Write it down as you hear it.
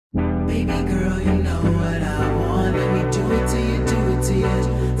Baby girl, you know what I want. Let me do it to you, do it to you.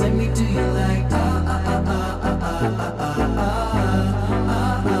 Let me do you like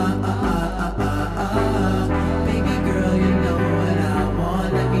Baby girl, you know what I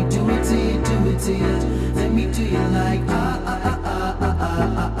want. Let me do it to you, do it to you. Let me do you like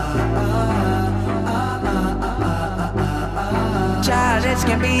Childish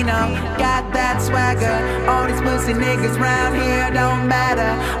Gambino, got that swagger. All these pussy niggas round here don't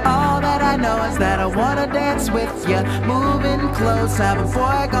matter. All that I know is that I wanna dance with ya. Moving close, how a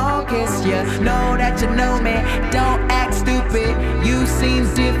boy gon' kiss ya. Know that you know me, don't act stupid. You seem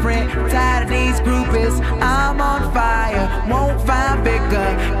different, tired of these groupies. I'm on fire, won't find bigger.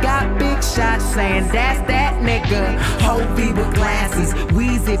 Got big shots saying that's that nigga. Hovey with glasses,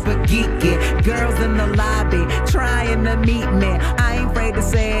 Weezy for geeky. Girls in the lobby trying to meet me. I ain't afraid to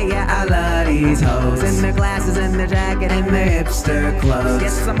say it, yeah, I love these hoes. In their glasses, in their jacket, in their hipster clothes.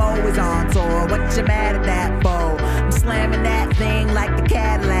 Yes, I'm always on tour, what you mad at that for? I'm slamming that thing like the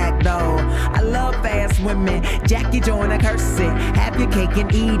Cadillac though. I love fast women, Jackie Joyner curse it. Have your cake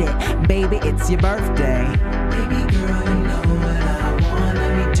and eat it, baby, it's your birthday. Baby girl, you know what I want.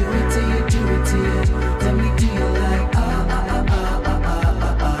 Let me do it to you, do it to you. Let me do you like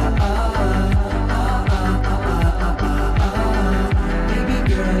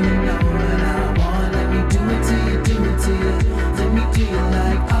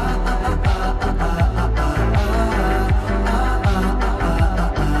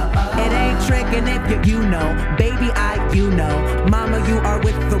you know, baby, you know, mama, you are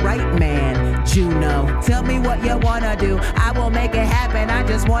with the right man, Juno. Tell me what you wanna do, I will make it happen. I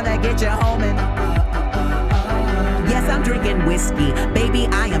just wanna get you home and yes, I'm drinking whiskey, baby,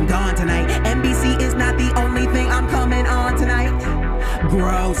 I am gone tonight. NBC is not the only thing I'm coming on tonight.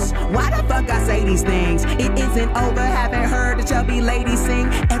 Gross, why the fuck I say these things? It isn't over, haven't heard the chubby lady sing.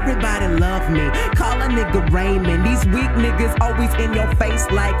 Everybody love me, call a nigga Raymond. These weak niggas always in your face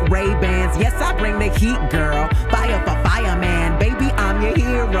like Ray-Bans. Yes, I bring the heat, girl, fire for fireman. Baby, I'm your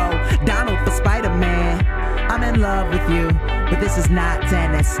hero, Donald for Spider-Man. I'm in love with you, but this is not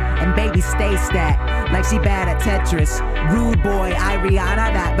tennis. And baby, stay stacked like she bad at Tetris. Rude boy,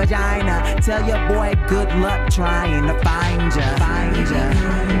 Ariana, that vagina. Tell your boy good luck trying to find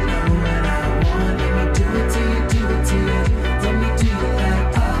ya.